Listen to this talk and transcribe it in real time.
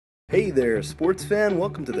Hey there, sports fan.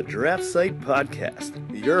 Welcome to the Draft Site Podcast,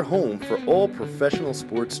 your home for all professional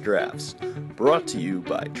sports drafts. Brought to you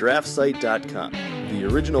by DraftSite.com, the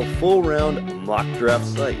original full-round mock draft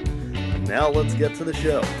site. Now let's get to the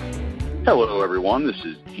show. Hello, everyone. This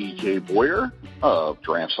is DJ Boyer of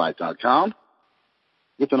DraftSite.com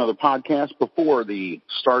with another podcast before the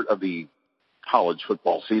start of the college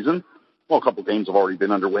football season. Well, a couple games have already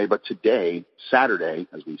been underway, but today, Saturday,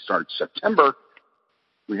 as we start September,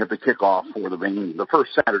 we have the kickoff for the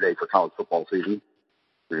first Saturday for college football season.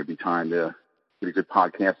 There'll be time to get a good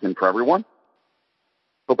podcast in for everyone.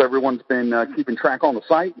 Hope everyone's been keeping track on the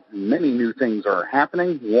site. Many new things are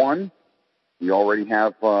happening. One, we already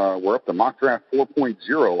have, we're up to mock draft 4.0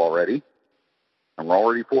 already, and we're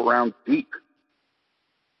already 4 rounds deep.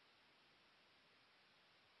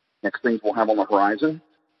 Next things we'll have on the horizon,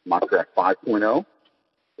 mock draft 5.0,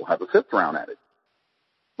 we'll have a 5th round added.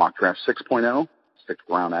 Mock draft 6.0, 6th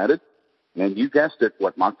round added. And you guessed it,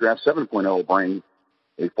 what mock draft 7.0 will bring,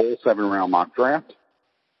 a full 7-round mock draft.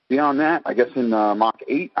 Beyond that, I guess in mock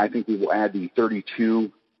 8, I think we will add the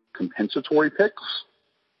 32 compensatory picks.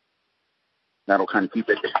 That'll kind of keep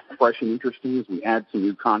it fresh and interesting as we add some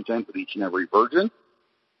new content with each and every version.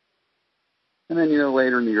 And then,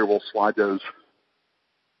 later in the year, we'll slide those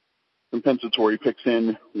compensatory picks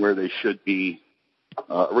in where they should be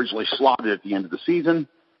originally slotted at the end of the season.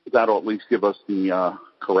 That'll at least give us the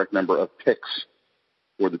correct number of picks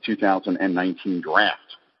for the 2019 draft.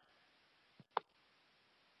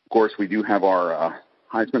 Of course, we do have our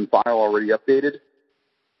Heisman file already updated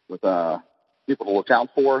with people to look out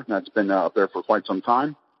for. That's been up there for quite some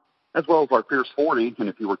time, as well as our Fierce 40. And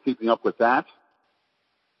if you were keeping up with that,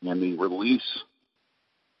 and the release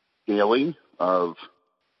daily of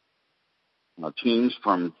teams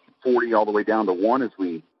from 40 all the way down to 1 as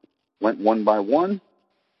we went one by one,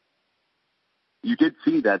 you did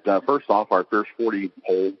see that, first off, our Fierce 40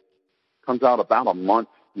 poll comes out about a month,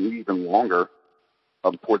 maybe even longer,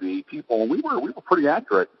 before the AP poll, and we were pretty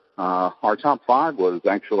accurate. Our top 5 was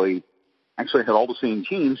actually had all the same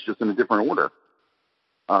teams, just in a different order.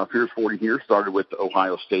 Fierce 40 here started with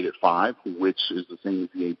Ohio State at 5, which is the same as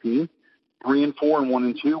the AP. 3 and 4 and 1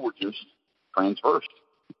 and 2 were just transversed.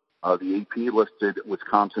 The AP listed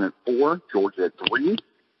Wisconsin at 4, Georgia at 3,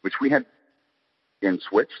 which we had again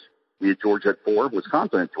switched. We had Georgia at 4,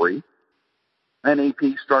 Wisconsin at 3. And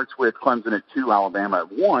AP starts with Clemson at 2, Alabama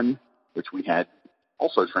at 1, which we had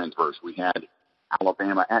also transversed. We had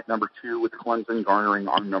Alabama at number 2 with Clemson garnering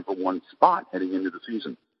our number 1 spot heading into the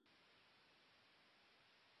season.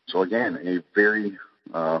 So again, a very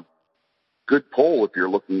good poll if you're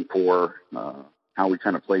looking for how we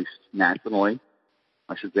kind of placed nationally.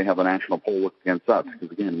 I should say have a national poll look against us,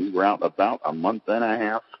 because again, we were out about a month and a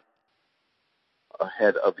half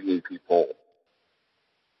ahead of the AP poll.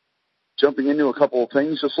 Jumping into a couple of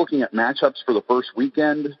things, just looking at matchups for the first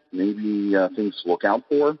weekend, maybe things to look out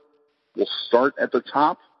for. We'll start at the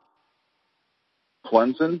top.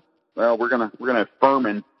 Clemson. Well, we're gonna have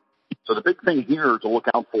Furman. So the big thing here to look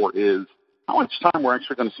out for is how much time we're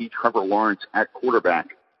actually going to see Trevor Lawrence at quarterback.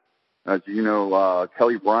 As you know,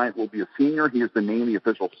 Kelly Bryant will be a senior. He has been named the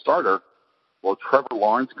official starter. Well, Trevor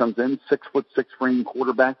Lawrence comes in, 6'6" frame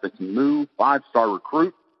quarterback that can move, 5-star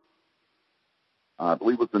recruit. I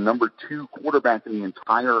believe was the number 2 quarterback in the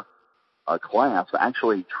entire class.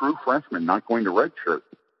 Actually, a true freshman, not going to redshirt.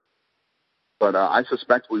 But I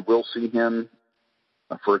suspect we will see him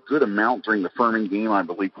for a good amount during the Furman game. I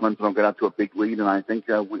believe Clemson will get out to a big lead, and I think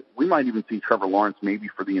we might even see Trevor Lawrence maybe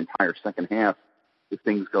for the entire second half if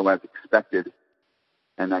things go as expected,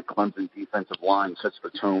 and that Clemson defensive line sets the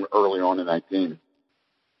tone early on in that game.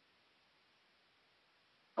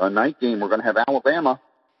 A night game, we're going to have Alabama,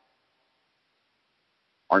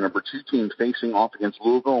 our number 2 team, facing off against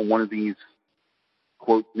Louisville in one of these,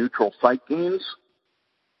 quote, neutral site games.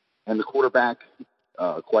 And the quarterback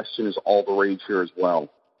question is all the rage here as well.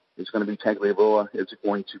 It's going to be Tagovailoa. Is it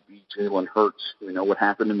going to be Jalen Hurts? We know what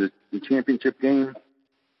happened in the championship game.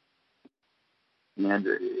 And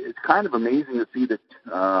it's kind of amazing to see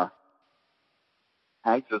that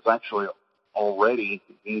Hags is actually already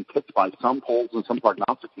being picked by some polls and some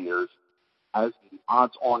prognosticators as the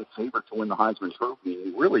odds-on favorite to win the Heisman Trophy.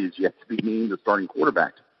 He really is yet to be named the starting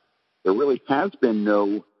quarterback. There really has been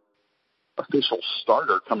no official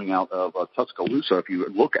starter coming out of Tuscaloosa. If you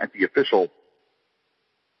look at the official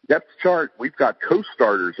depth chart, we've got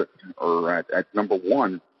co-starters at number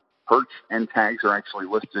 1. Hurts and Tags are actually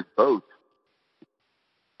listed both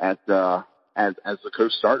as the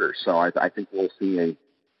co-starters. So I think we'll see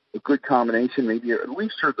a good combination, maybe at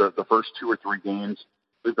least for the first 2 or 3 games.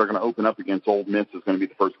 I think they're going to open up against Ole Miss. It's going to be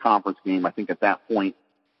the first conference game. I think at that point,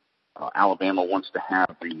 Alabama wants to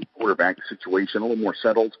have the quarterback situation a little more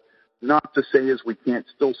settled. Not to say as we can't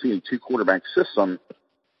still see a two-quarterback system,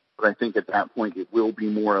 but I think at that point it will be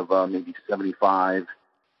more of a maybe 75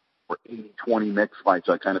 or 80-20 mix fights,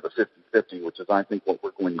 so kind of a 50-50, which is, I think, what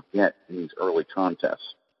we're going to get in these early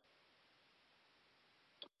contests.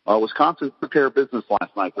 Wisconsin took care of business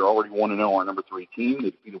last night. They're already 1-0, our number 3 team. They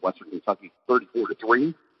defeated Western Kentucky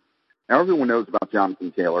 34-3. Now, everyone knows about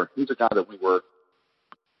Jonathan Taylor. He's a guy that we were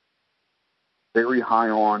very high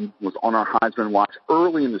on, was on our Heisman watch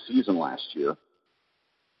early in the season last year.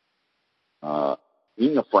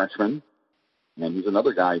 Being a freshman, and he's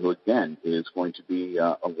another guy who, again, is going to be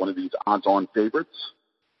one of these odds-on favorites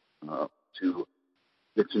to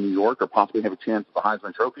get to New York or possibly have a chance at the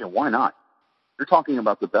Heisman Trophy, and why not? You're talking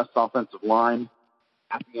about the best offensive line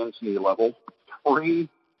at the NCAA level, three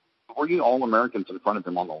All-Americans in front of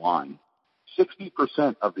him on the line.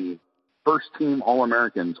 60% of the first-team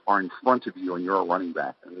All-Americans are in front of you and you're a running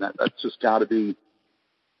back. And that's just got to be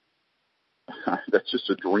 – that's just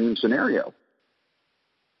a dream scenario.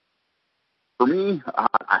 For me,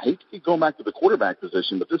 I hate to keep going back to the quarterback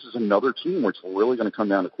position, but this is another team where it's really going to come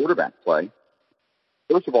down to quarterback play.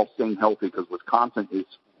 First of all, staying healthy because Wisconsin is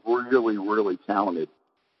really, really talented.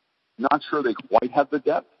 Not sure they quite have the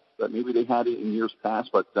depth that maybe they had in years past,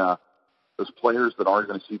 but those players that are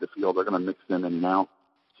going to see the field, they're going to mix them in and out.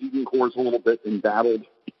 Receiving core is a little bit embattled,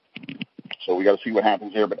 so we got to see what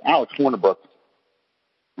happens here. But Alex Hornibrook,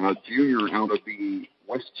 junior out of the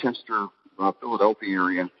Westchester, Philadelphia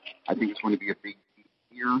area, I think it's going to be a big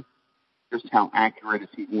year. Just how accurate is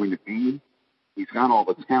he going to be? He's got all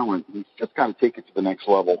the talent. He's just got to take it to the next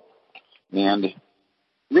level. And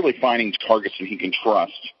really finding targets that he can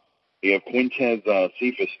trust. You have Quintez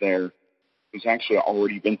Cephas there, who's actually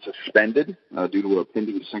already been suspended due to a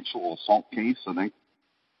pending sexual assault case. So that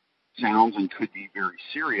sounds and could be very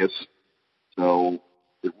serious. So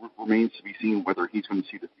it remains to be seen whether he's going to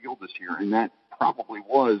see the field this year. And that probably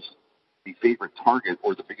was the favorite target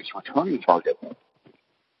or the biggest returning target.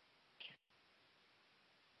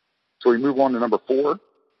 So we move on to number 4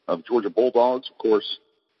 of Georgia Bulldogs. Of course,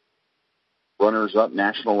 runners-up,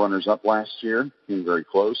 national runners-up last year, came very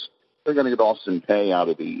close. They're going to get Austin Peay out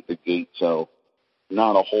of the gate, so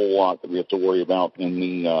not a whole lot that we have to worry about in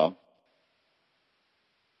the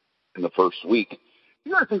first week.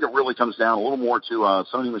 Here I think it really comes down a little more to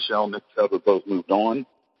Sony Michel, Nick Chubb have both moved on.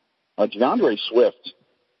 DeAndre Swift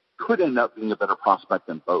could end up being a better prospect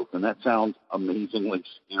than both, and that sounds amazingly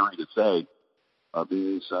scary to say.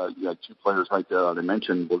 You had 2 players right there that I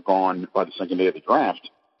mentioned were gone by the second day of the draft.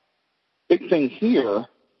 Big thing here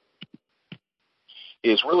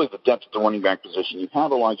is really the depth of the running back position. You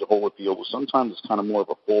have Elijah Holyfield, who sometimes is kind of more of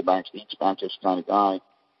a fullback, speech-backish kind of guy.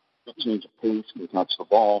 Good change of pace, can catch the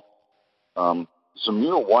ball.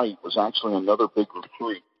 Zamir White was actually another big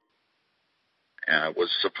recruit. Was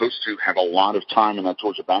supposed to have a lot of time in that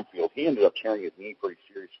Georgia backfield. He ended up tearing his knee pretty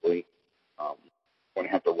seriously. Going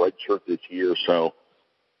to have to redshirt this year. So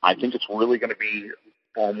I think it's really going to be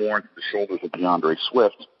fall more into the shoulders of DeAndre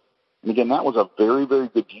Swift. And again, that was a very, very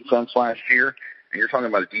good defense last year. And you're talking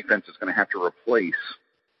about a defense that's going to have to replace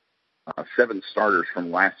 7 starters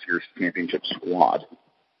from last year's championship squad.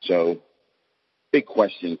 So big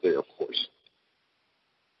questions there, of course.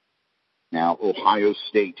 Now, Ohio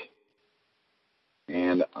State.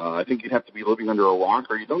 And I think you'd have to be living under a rock,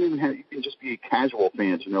 or you can just be a casual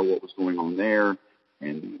fan to know what was going on there.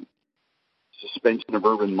 And suspension of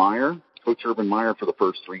Urban Meyer, Coach Urban Meyer for the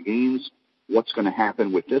first 3 games. What's going to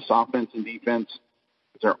happen with this offense and defense?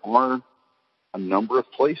 There are a number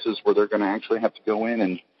of places where they're going to actually have to go in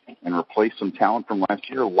and replace some talent from last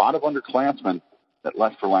year. A lot of underclassmen that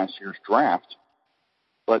left for last year's draft.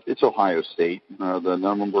 But it's Ohio State. The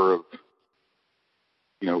number of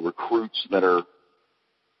recruits that are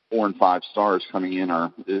 4 and 5 stars coming in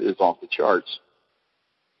is off the charts.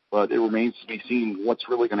 But it remains to be seen what's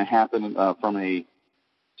really going to happen from a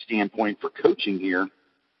standpoint for coaching here.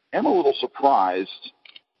 I'm a little surprised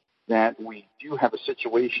that we do have a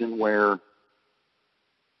situation where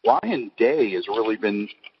Ryan Day is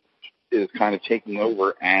kind of taking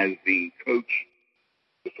over as the coach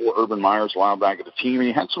before Urban Meyer's allowed back at the team. And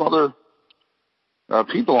he had some other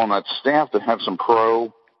people on that staff that have some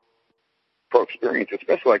pro experience,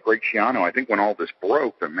 especially like Greg Schiano. I think when all this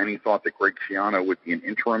broke, that many thought that Greg Schiano would be an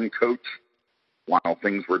interim coach while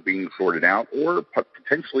things were being sorted out, or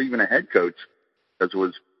potentially even a head coach, because it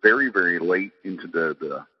was very, very late into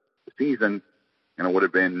the season, and it would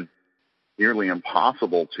have been nearly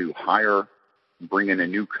impossible to bring in a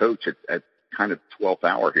new coach at kind of 12th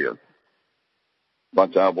hour here.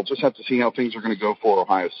 But we'll just have to see how things are going to go for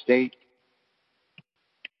Ohio State.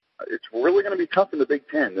 it's really going to be tough in the Big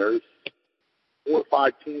Ten. There's 4 or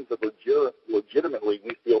 5 teams that legitimately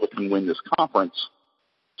we feel that can win this conference.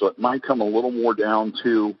 So it might come a little more down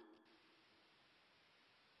to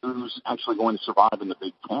who's actually going to survive in the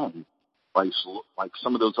Big Ten. Like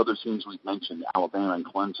some of those other teams we've mentioned, Alabama and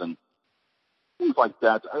Clemson, things like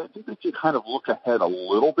that. I think they can kind of look ahead a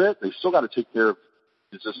little bit. They still got to take care of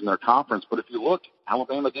business in their conference. But if you look,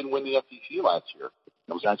 Alabama didn't win the SEC last year.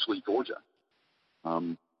 It was actually Georgia.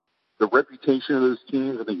 The reputation of those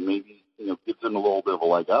teams, I think, maybe gives them a little bit of a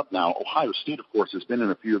leg up. Now, Ohio State, of course, has been in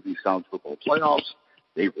a few of these college football playoffs.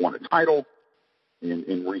 They've won a title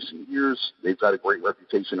in recent years. They've got a great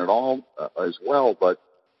reputation at all as well. But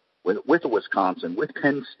with Wisconsin, with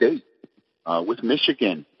Penn State, with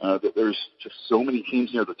Michigan, there's just so many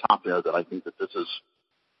teams near the top there that I think that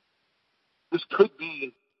this could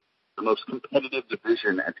be the most competitive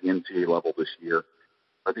division at the NCAA level this year.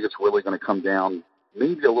 I think it's really going to come down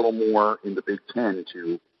maybe a little more in the Big Ten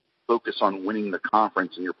to focus on winning the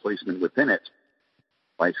conference and your placement within it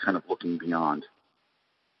by kind of looking beyond.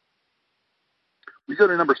 We go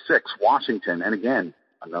to number 6, Washington, and again,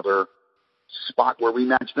 another spot where we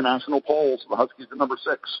match the national polls. The Huskies at number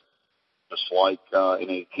 6. Just like in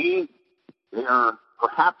 18, they are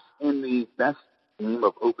perhaps in the best game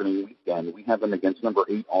of opening weekend. We have them against number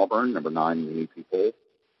 8, Auburn, number 9 in the AP poll.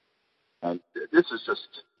 And this is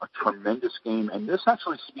just a tremendous game, and this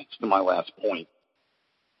actually speaks to my last point.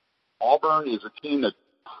 Auburn is a team that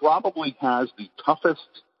probably has the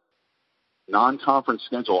toughest non-conference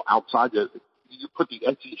schedule outside the – you put the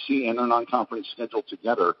SEC and their non-conference schedule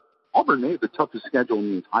together, Auburn made the toughest schedule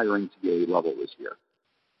in the entire NCAA level this year.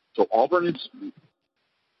 So Auburn is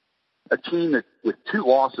a team that, with 2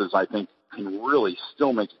 losses, I think, can really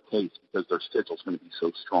still make a case because their schedule is going to be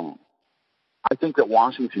so strong. I think that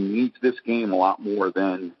Washington needs this game a lot more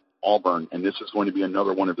than Auburn, and this is going to be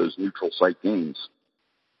another one of those neutral site games.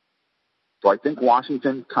 So I think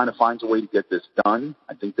Washington kind of finds a way to get this done.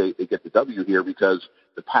 I think they get the W here because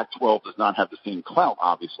the Pac-12 does not have the same clout,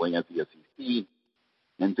 obviously, as the SEC,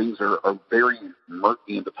 and things are very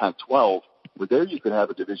murky in the Pac-12, where there you could have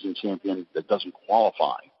a division champion that doesn't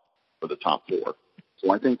qualify for the top 4.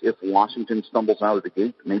 So I think if Washington stumbles out of the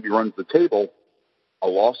gate, maybe runs the table, a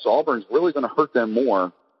loss to Auburn is really going to hurt them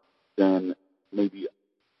more than maybe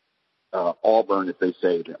Auburn if they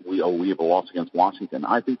say that we have a loss against Washington.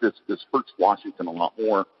 I think this hurts Washington a lot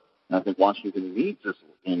more, and I think Washington needs this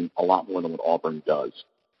game a lot more than what Auburn does.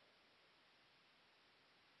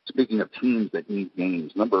 Speaking of teams that need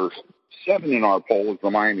games, number 7 in our poll is the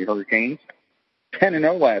Miami Hurricanes,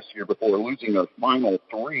 10-0 last year before losing their final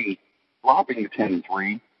 3, dropping to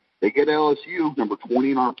 10-3. They get LSU, number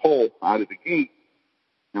 20 in our poll, out of the gate.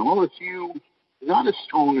 Now, LSU, not as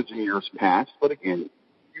strong as in years past, but again,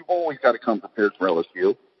 you've always got to come prepared for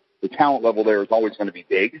LSU. The talent level there is always going to be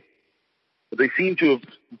big. But they seem to have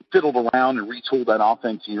fiddled around and retooled that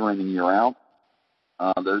offense year in and year out.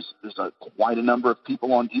 There's quite a number of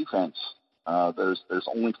people on defense. There's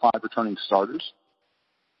only 5 returning starters.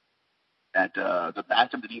 At the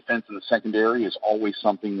back of the defense in the secondary is always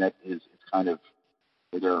something that is kind of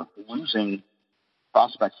where they're losing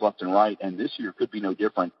prospects left and right, and this year could be no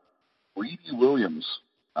different. Greedy Williams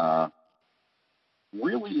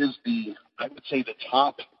really is I would say, the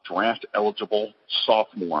top draft-eligible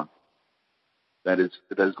sophomore that is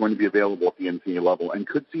going to be available at the NCAA level and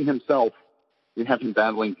could see himself. We have him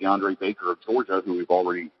battling DeAndre Baker of Georgia, who we've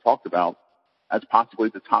already talked about, as possibly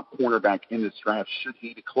the top cornerback in this draft should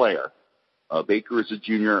he declare. Baker is a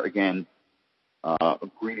junior. Again,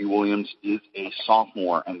 Greedy Williams is a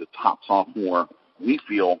sophomore and the top sophomore, we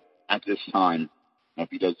feel, at this time, if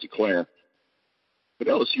he does declare. But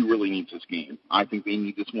LSU really needs this game. I think they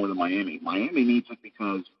need this more than Miami. Miami needs it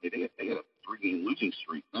because they had a 3-game losing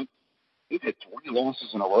streak. They've had 3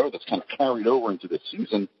 losses in a row that's kind of carried over into this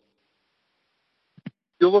season.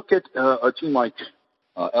 You look at a team like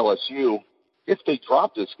LSU, if they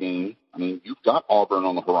drop this game, I mean, you've got Auburn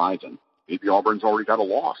on the horizon. Maybe Auburn's already got a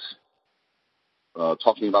loss.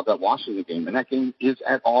 Talking about that Washington game, and that game is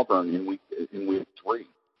at Auburn in week 3.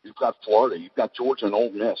 You've got Florida, you've got Georgia and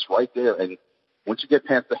Ole Miss right there, and once you get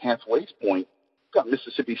past the halfway point, you've got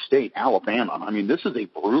Mississippi State, Alabama. I mean, this is a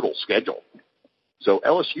brutal schedule. So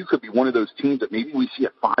LSU could be one of those teams that maybe we see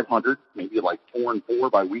at 500, maybe like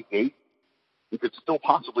 4-4 by week 8. It could still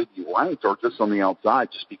possibly be ranked or just on the outside,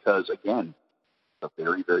 just because, again, it's a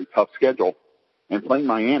very, very tough schedule. And playing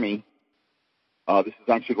Miami, this is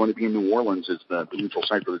actually going to be in New Orleans as the neutral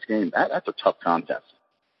site for this game. That's a tough contest.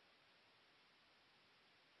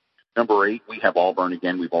 Number 8, we have Auburn.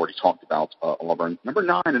 Again, we've already talked about Auburn. Number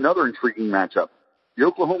 9, another intriguing matchup, the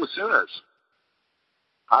Oklahoma Sooners.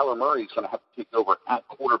 Kyler Murray is going to have to take over at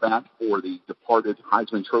quarterback for the departed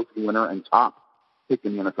Heisman Trophy winner and top pick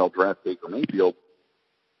in the NFL draft, Baker Mayfield.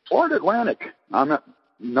 Florida Atlantic, I'm at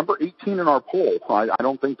number 18 in our poll. I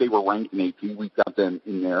don't think they were ranked in 18. We've got them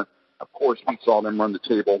in there. Of course, we saw them run the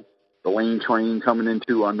table. The Lane train coming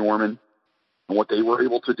into Norman, and what they were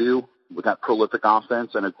able to do with that prolific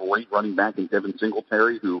offense and a great running back in Devin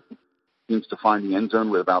Singletary, who seems to find the end zone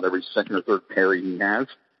with about every second or third carry he has.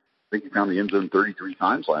 I think he found the end zone 33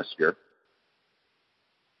 times last year.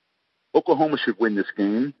 Oklahoma should win this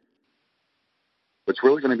game. What's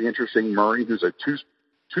really going to be interesting, Murray, who's a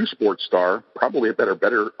two-sport star, probably a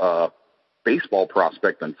better baseball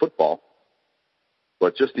prospect than football,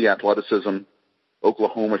 but just the athleticism,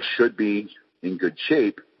 Oklahoma should be in good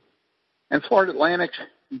shape. And Florida Atlantic,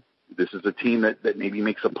 this is a team that maybe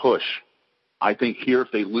makes a push. I think here,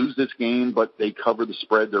 if they lose this game, but they cover the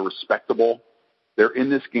spread, they're respectable. They're in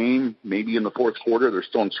this game, maybe in the fourth quarter, they're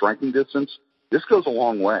still in striking distance. This goes a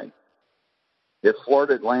long way. If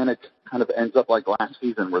Florida Atlantic kind of ends up like last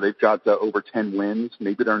season, where they've got over 10 wins,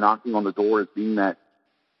 maybe they're knocking on the door as being that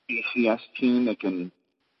BCS team that can,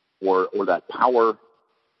 or that power,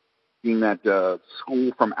 being that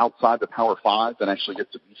school from outside the Power Five that actually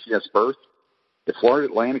gets a BCS berth. If Florida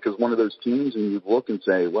Atlantic is one of those teams and you look and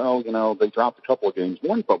say, well, they dropped a couple of games,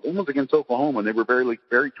 one was against Oklahoma, and they were very,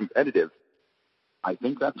 very competitive. I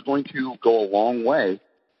think that's going to go a long way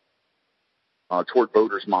toward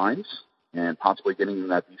voters' minds and possibly getting in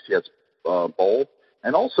that BCS bowl.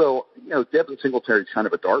 And also, Devin Singletary is kind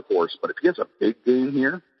of a dark horse, but if he has a big game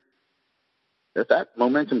here, if that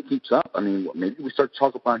momentum keeps up, maybe we start to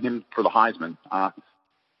talk about him for the Heisman.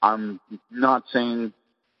 I'm not saying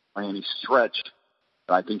by any stretch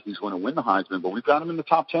that I think he's going to win the Heisman, but we've got him in the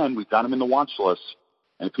top 10. We've got him in the watch list.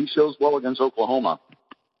 And if he shows well against Oklahoma,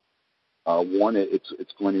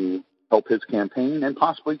 it's going to help his campaign and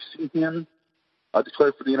possibly see him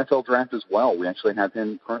declare for the NFL draft as well. We actually have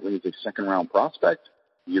him currently as a second-round prospect.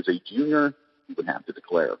 He is a junior. He would have to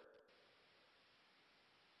declare.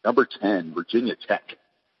 Number 10, Virginia Tech.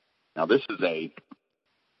 Now, this is a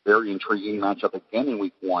very intriguing matchup again in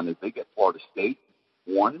week one as they get Florida State.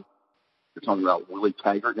 You're talking about Willie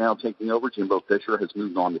Taggart now taking over. Jimbo Fisher has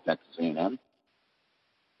moved on to Texas A&M.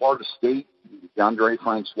 Florida State, DeAndre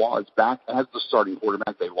Francois is back as the starting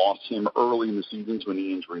quarterback. They lost him early in the season to a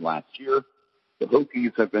knee injury last year. The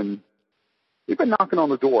Hokies they've been knocking on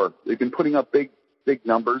the door. They've been putting up big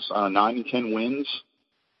numbers, 9 and 10 wins.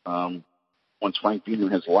 Once Frank Beaton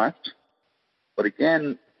has left. But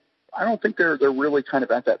again, I don't think they're really kind of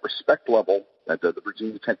at that respect level that the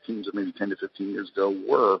Virginia Tech teams of maybe 10 to 15 years ago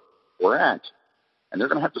were at. And they're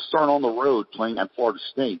going to have to start on the road playing at Florida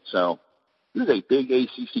State. So this is a big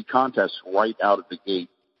ACC contest right out of the gate.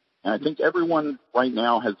 And I think everyone right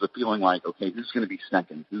now has the feeling like, okay, who's going to be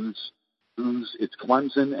second? It's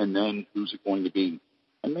Clemson, and then who's it going to be?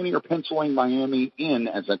 And many are penciling Miami in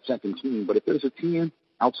as that second team. But if there's a team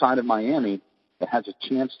outside of Miami that has a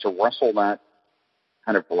chance to wrestle that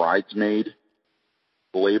kind of bridesmaid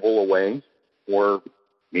label away, or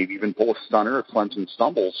maybe even pull a stunner if Clemson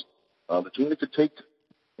stumbles, the team that could take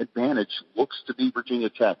advantage looks to be Virginia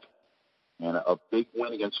Tech. And a big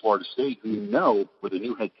win against Florida State, who with a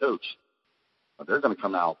new head coach, they're going to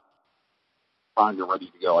come out fine and ready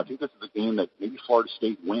to go. I think this is a game that maybe Florida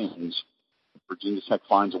State wins. Virginia Tech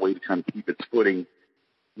finds a way to kind of keep its footing.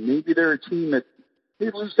 Maybe they're a team that they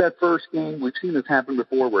lose that first game. We've seen this happen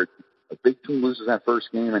before where a big team loses that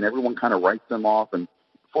first game and everyone kind of writes them off. And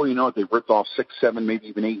before you know it, they've ripped off 6, 7, maybe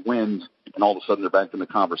even 8 wins, and all of a sudden they're back in the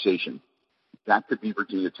conversation. That could be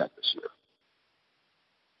Virginia Tech this year.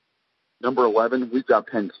 Number 11, we've got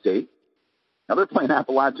Penn State. Now they're playing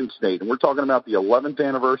Appalachian State, and we're talking about the 11th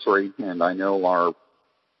anniversary. And I know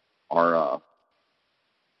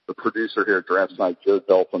the producer here at Draft Site, Joe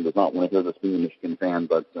Delphine, does not want to hear this being a Michigan fan,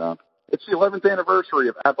 but it's the 11th anniversary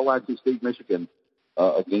of Appalachian State, Michigan,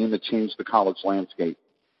 a game that changed the college landscape.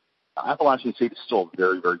 Appalachian State is still a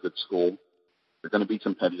very, very good school. They're going to be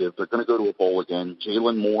competitive. They're going to go to a bowl again.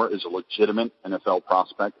 Jalen Moore is a legitimate NFL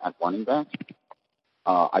prospect at running back.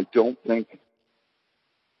 I don't think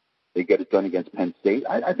they get it done against Penn State.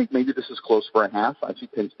 I think maybe this is close for a half. I see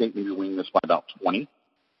Penn State maybe winning this by about 20.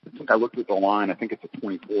 I think I looked at the line. I think it's a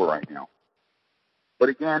 24 right now. But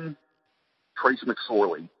again, Trace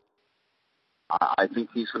McSorley, I think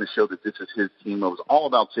he's going to show that this is his team. It was all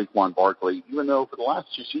about Saquon Barkley, even though for the last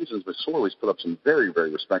 2 seasons, McSorley's put up some very, very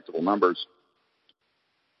respectable numbers.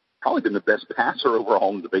 Probably been the best passer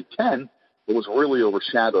overall in the Big Ten, but was really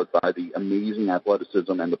overshadowed by the amazing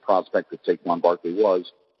athleticism and the prospect that Saquon Barkley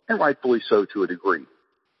was, and rightfully so to a degree.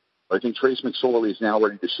 But I think Trace McSorley is now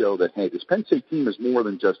ready to show that, hey, this Penn State team is more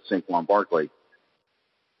than just Saquon Barkley.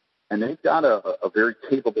 And they've got a very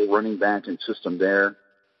capable running back and system there.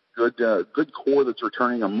 Good core that's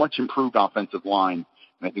returning, a much improved offensive line.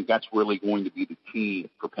 And I think that's really going to be the key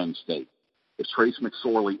for Penn State. If Trace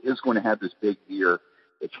McSorley is going to have this big year,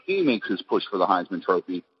 if he makes his push for the Heisman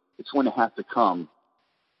Trophy, it's going to have to come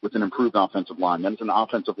with an improved offensive line. That is an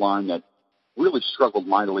offensive line that really struggled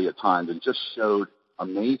mightily at times and just showed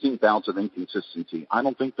amazing bouts of inconsistency. I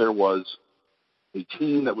don't think there was a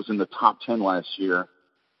team that was in the top 10 last year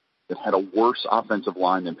that had a worse offensive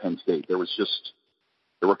line than Penn State. There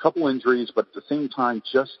were a couple injuries, but at the same time,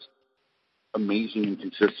 just amazing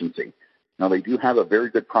inconsistency. Now, they do have a very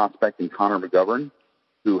good prospect in Connor McGovern,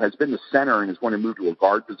 who has been the center and is going to move to a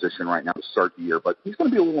guard position right now to start the year, but he's going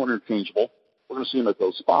to be a little interchangeable. We're going to see him at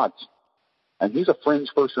those spots. And he's a fringe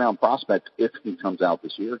first-round prospect if he comes out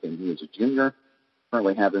this year. Again, he is a junior.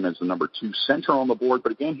 Currently have him as the number 2 center on the board,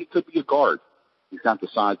 but again, he could be a guard. He's got the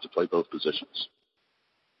size to play both positions.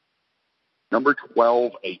 Number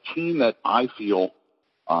 12, a team that I feel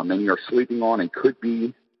many are sleeping on and could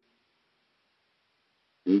be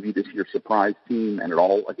maybe this year's surprise team, and it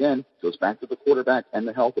all, again, goes back to the quarterback and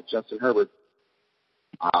the health of Justin Herbert.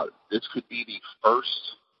 This could be the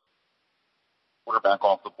first quarterback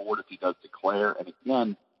off the board if he does declare. And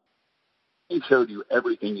again, he showed you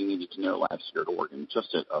everything you needed to know last year at Oregon.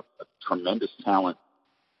 Just a tremendous talent.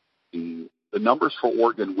 The numbers for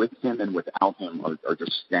Oregon with him and without him are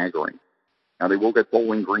just staggering. Now, they will get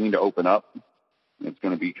Bowling Green to open up. It's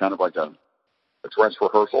going to be kind of like a dress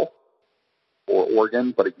rehearsal for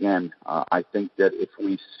Oregon. But again, I think that if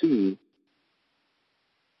we see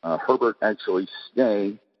Herbert actually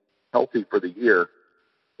stay healthy for the year,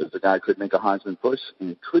 that the guy could make a Heisman push, and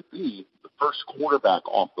it could be the first quarterback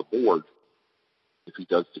off the board if he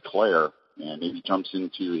does declare and maybe jumps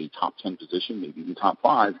into a top 10 position, maybe even top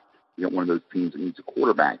 5. You know, one of those teams that needs a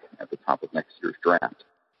quarterback at the top of next year's draft.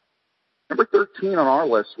 Number 13 on our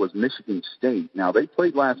list was Michigan State. Now, they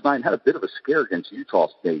played last night and had a bit of a scare against Utah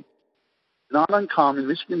State. Not uncommon.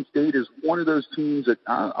 Michigan State is one of those teams that,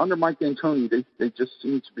 under Mike D'Antoni, they just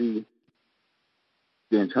seem to be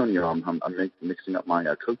D'Antonio. I'm mixing up my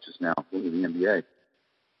coaches now in the NBA.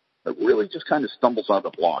 It really just kind of stumbles out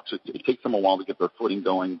of the blocks. It takes them a while to get their footing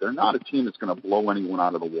going. They're not a team that's going to blow anyone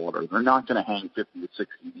out of the water. They're not going to hang 50 to 60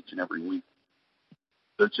 each and every week.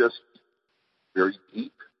 They're just very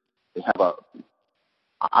deep. They have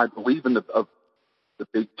I believe in the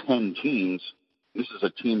Big Ten teams. This is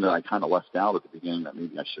a team that I kind of left out at the beginning that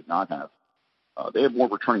maybe I should not have. They have more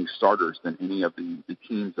returning starters than any of the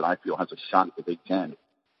teams that I feel has a shot at the Big Ten.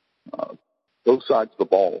 Both sides of the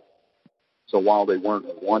ball. So while they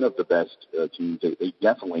weren't one of the best teams, they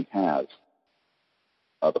definitely have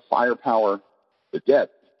the firepower, the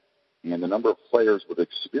depth, and the number of players with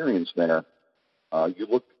experience there. You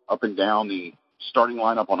look up and down the starting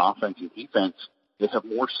lineup on offense and defense, they have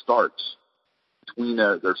more starts between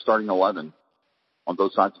their starting 11 on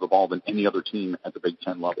both sides of the ball than any other team at the Big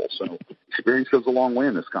Ten level. So experience goes a long way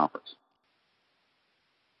in this conference.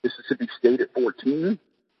 Mississippi State at 14.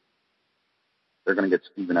 They're going to get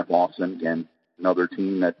Stephen F. Lawson, again, another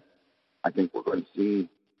team that I think we're going to see.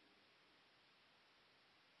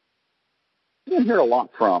 You didn't hear a lot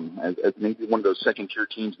from as maybe one of those second-tier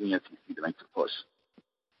teams in the SEC that makes a push.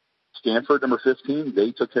 Stanford, number 15,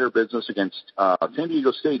 they took care of business against San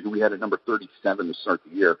Diego State, who we had at number 37 to start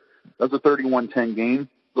the year. That was a 31-10 game,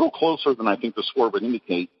 a little closer than I think the score would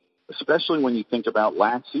indicate, especially when you think about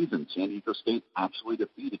last season. San Diego State actually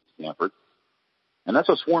defeated Stanford. And that's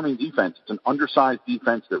a swarming defense. It's an undersized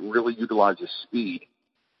defense that really utilizes speed.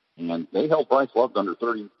 And they held Bryce Love under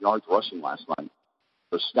 30 yards rushing last night.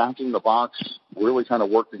 So stacking the box really kind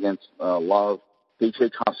of worked against Love.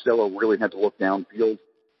 P.J. Costello really had to look downfield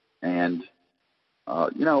and,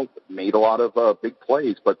 made a lot of big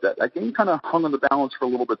plays. But that game kind of hung on the balance for a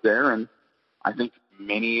little bit there. And I think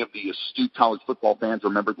many of the astute college football fans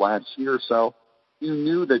remembered last year. So you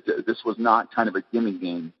knew that this was not kind of a gimme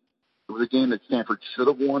game. It was a game that Stanford should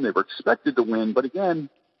have won. They were expected to win, but again,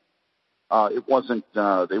 it wasn't.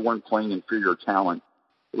 They weren't playing inferior talent.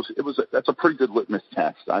 That's a pretty good litmus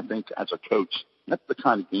test, I think, as a coach. That's the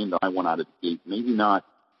kind of game that I want out of the gate. Maybe not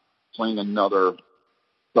playing another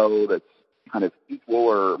foe that's kind of equal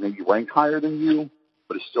or maybe ranked higher than you,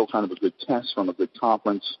 but it's still kind of a good test from a good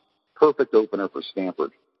conference. Perfect opener for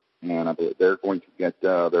Stanford, and I believe they're going to get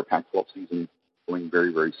their Pac-12 season going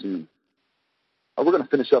very, very soon. We're going to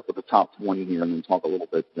finish up with the top 20 here and then talk a little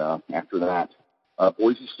bit after that.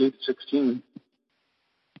 Boise State at 16,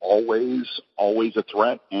 always a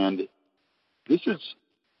threat. And this is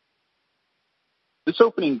This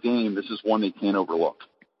opening game, this is one they can't overlook.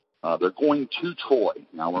 They're going to Troy.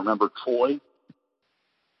 Now, remember, Troy,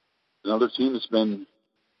 another team that's been,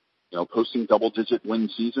 posting double-digit win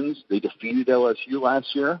seasons. They defeated LSU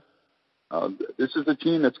last year. This is a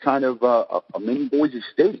team that's kind of a mini Boise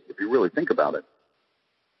State, if you really think about it.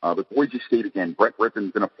 But Boise State, again, Brett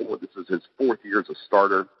Rippon's been this is his 4th year as a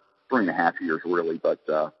starter, 3.5 years really, but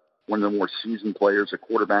one of the more seasoned players at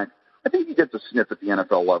quarterback. I think he gets a sniff at the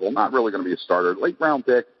NFL level, not really going to be a starter. Late round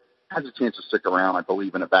pick, has a chance to stick around, I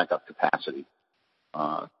believe, in a backup capacity.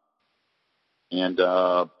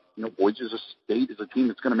 Boise State is a team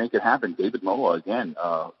that's going to make it happen. David Moa, again,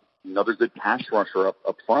 another good pass rusher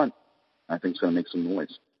up front, I think is going to make some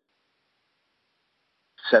noise.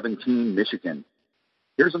 17, Michigan.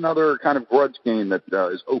 Here's another kind of grudge game that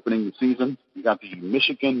is opening the season. You got the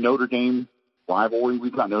Michigan-Notre Dame rivalry.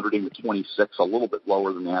 We've got Notre Dame at 26, a little bit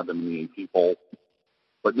lower than they have them in the AP poll.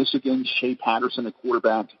 But Michigan, Shea Patterson at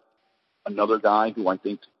quarterback, another guy who I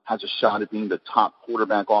think has a shot at being the top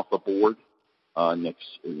quarterback off the board next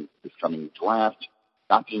in this coming draft.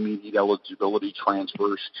 Got the immediate eligibility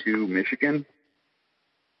transfers to Michigan.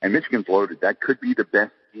 And Michigan's loaded. That could be the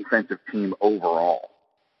best defensive team overall.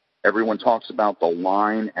 Everyone talks about the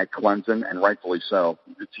line at Clemson, and rightfully so.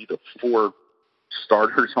 You could see the 4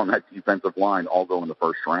 starters on that defensive line all go in the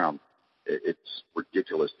first round. It's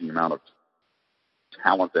ridiculous the amount of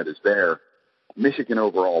talent that is there. Michigan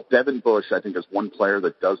overall, Devin Bush, I think, is one player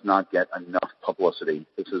that does not get enough publicity.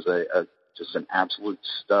 This is just an absolute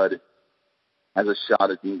stud. Has a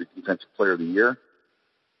shot at being the defensive player of the year.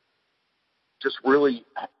 Just really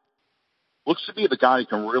looks to be the guy who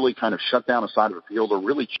can really kind of shut down a side of the field or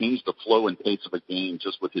really change the flow and pace of a game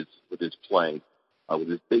just with his play, with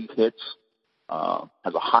his big hits.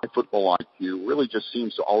 Has a high football IQ. Really just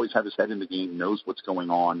seems to always have his head in the game. Knows what's going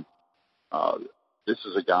on. This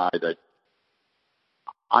is a guy that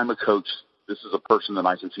I'm a coach. This is a person that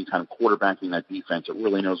I can see kind of quarterbacking that defense. That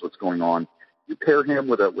really knows what's going on. You pair him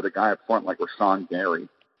with a guy up front like Rashawn Gary,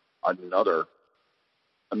 another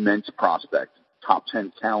immense prospect. Top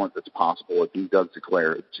 10 talent that's possible if he does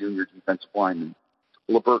declare a junior defensive lineman.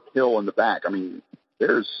 Lavert Hill in the back. I mean,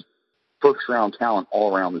 there's first-round talent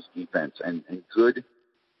all around this defense and good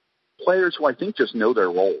players who I think just know their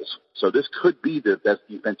roles. So this could be the best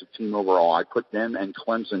defensive team overall. I put them and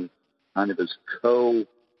Clemson kind of as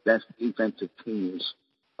co-best defensive teams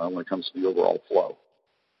when it comes to the overall flow.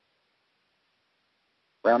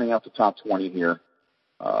 Rounding out the top 20 here.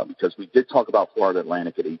 Because we did talk about Florida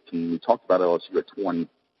Atlantic at 18. We talked about LSU at 20.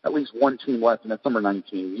 At least one team left, and that's number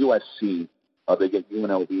 19, USC. They get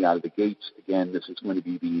UNLV out of the gates. Again, this is going to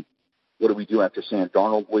be the what do we do after Sam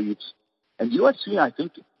Darnold leaves. And USC, I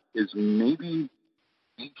think, is maybe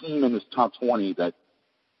the team in this top 20 that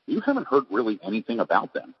you haven't heard really anything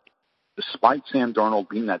about them. Despite Sam Darnold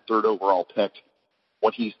being that 3rd overall pick,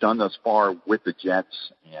 what he's done thus far with the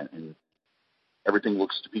Jets and everything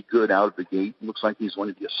looks to be good out of the gate. Looks like he's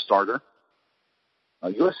going to be a starter.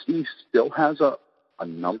 USC still has a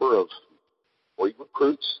number of great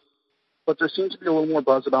recruits, but there seems to be a little more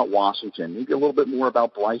buzz about Washington, maybe a little bit more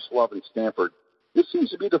about Bryce Love and Stanford. This seems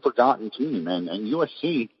to be the forgotten team, and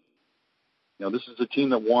USC, this is a team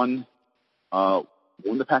that won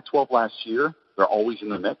the Pac-12 last year. They're always in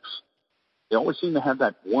the mix. They always seem to have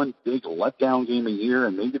that one big letdown game a year,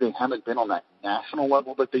 and maybe they haven't been on that national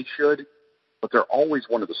level that they should. But they're always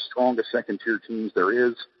one of the strongest second-tier teams there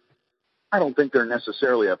is. I don't think they're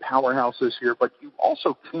necessarily a powerhouse this year, but you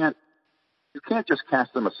also can't just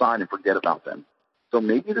cast them aside and forget about them. So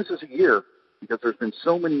maybe this is a year, because there's been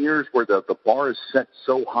so many years where the bar is set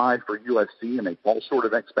so high for USC and they fall short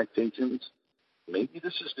of expectations. Maybe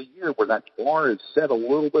this is the year where that bar is set a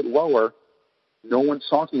little bit lower. No one's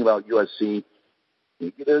talking about USC.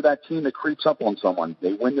 Maybe they're that team that creeps up on someone.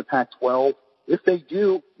 They win the Pac-12. If they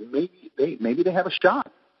do, maybe they have a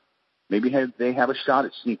shot. Maybe they have a shot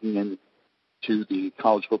at sneaking into the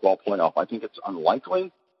college football playoff. I think it's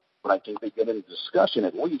unlikely, but I think they get into discussion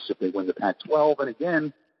at least if they win the Pac-12. And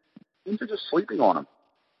again, teams are just sleeping on them.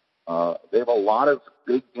 They have a lot of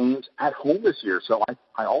big games at home this year, so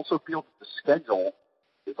I also feel that the schedule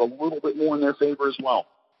is a little bit more in their favor as well.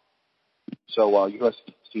 So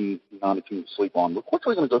USC not a team to sleep on. We're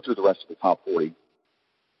quickly going to go through the rest of the top 40.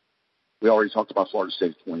 We already talked about Florida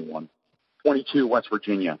State at 21. 22, West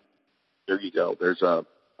Virginia. There you go. There's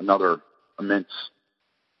another immense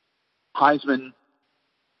Heisman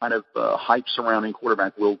kind of hype surrounding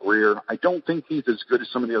quarterback Will Grier. I don't think he's as good as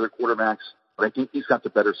some of the other quarterbacks, but I think he's got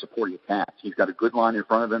the better supporting cast. He's got a good line in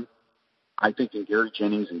front of him. I think in Gary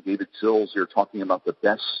Jennings and David Sills, you're talking about the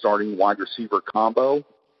best starting wide receiver combo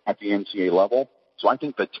at the NCAA level. So I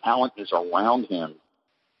think the talent is around him.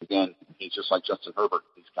 Again, he's just like Justin Herbert.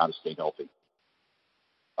 He's got to stay healthy.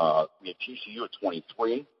 We had TCU at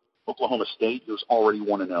 23. Oklahoma State, who's already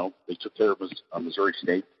 1-0. They took care of Missouri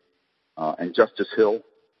State. And Justice Hill,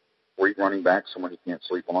 great running back, someone you can't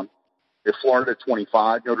sleep on. If Florida at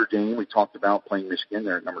 25, Notre Dame, we talked about playing Michigan.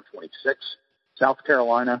 They're at number 26. South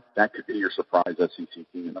Carolina, that could be your surprise SEC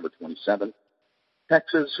team at number 27.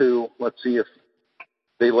 Texas, who, let's see if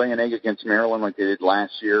they lay an egg against Maryland like they did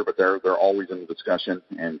last year, but they're always in the discussion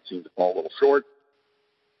and seem to fall a little short.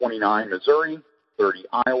 29, Missouri. 30,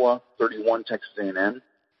 Iowa. 31, Texas A&M.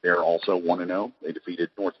 They're also 1-0. They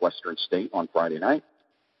defeated Northwestern State on Friday night.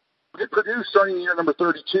 We had Purdue starting the year number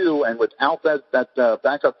 32, and without that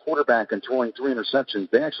backup quarterback and throwing 3 interceptions,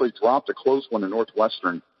 they actually dropped a close one to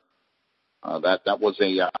Northwestern. That was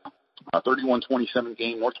a 31-27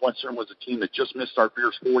 game. Northwestern was a team that just missed our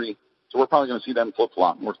Fierce 40, so we're probably going to see them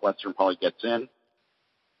flip-flop. Northwestern probably gets in.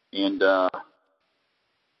 And I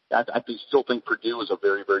still think Purdue is a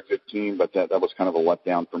very, very good team, but that was kind of a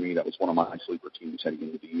letdown for me. That was one of my sleeper teams heading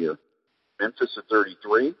into the year. Memphis at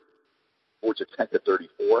 33, Georgia Tech at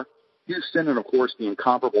 34. Houston, and of course the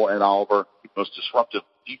incomparable Ed Oliver, most disruptive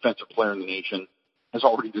defensive player in the nation, has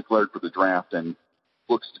already declared for the draft and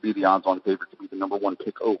looks to be the odds-on favorite to be the number 1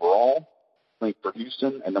 pick overall. Link for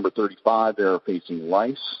Houston. At number 35, they're facing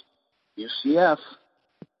Rice. UCF,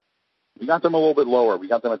 we got them a little bit lower. We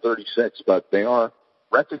got them at 36, but they are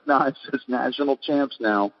recognized as national champs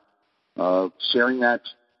now, sharing that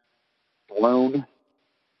throne,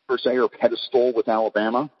 per se, or pedestal with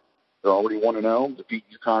Alabama. They're already 1-0. Defeat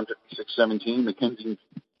UConn 56-17. Mackenzie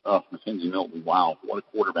Milton, wow, what a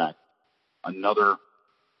quarterback. Another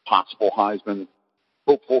possible Heisman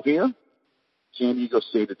hopeful here. San Diego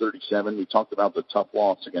State at 37. We talked about the tough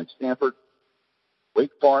loss against Stanford. Wake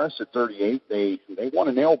Forest at 38. They won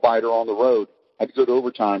a nail-biter on the road. Had to go to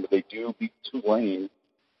overtime, but they do beat Tulane.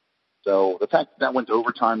 So the fact that went to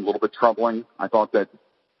overtime, a little bit troubling. I thought that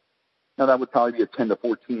that would probably be a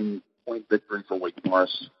 10-14 point victory for Wake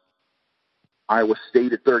Forest. Iowa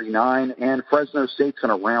State at 39, and Fresno State's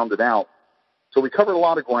going to round it out. So we covered a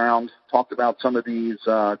lot of ground, talked about some of these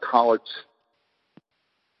college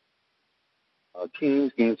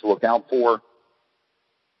teams, games to look out for.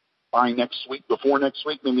 By next week, before next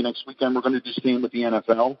week, maybe next weekend, we're going to do the same with the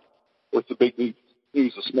NFL. With the big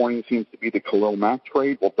news this morning seems to be the Khalil Mack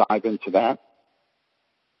trade. We'll dive into that.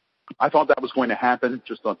 I thought that was going to happen.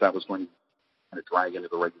 Just thought that was going to kind of drag into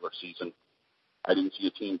the regular season. I didn't see a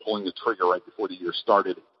team pulling the trigger right before the year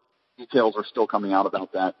started. Details are still coming out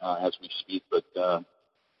about that as we speak, but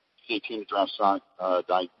stay tuned to DraftSite.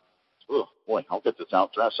 I'll get this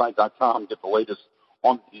out. DraftSite.com. Get the latest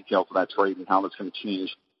on the details of that trade and how that's going to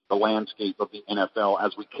change the landscape of the NFL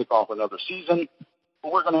as we kick off another season.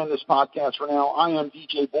 But we're going to end this podcast for now. I am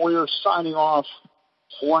DJ Boyer signing off.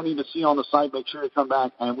 Plenty to see on the site. Make sure to come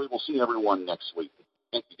back, and we will see everyone next week.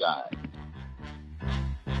 Thank you, guys.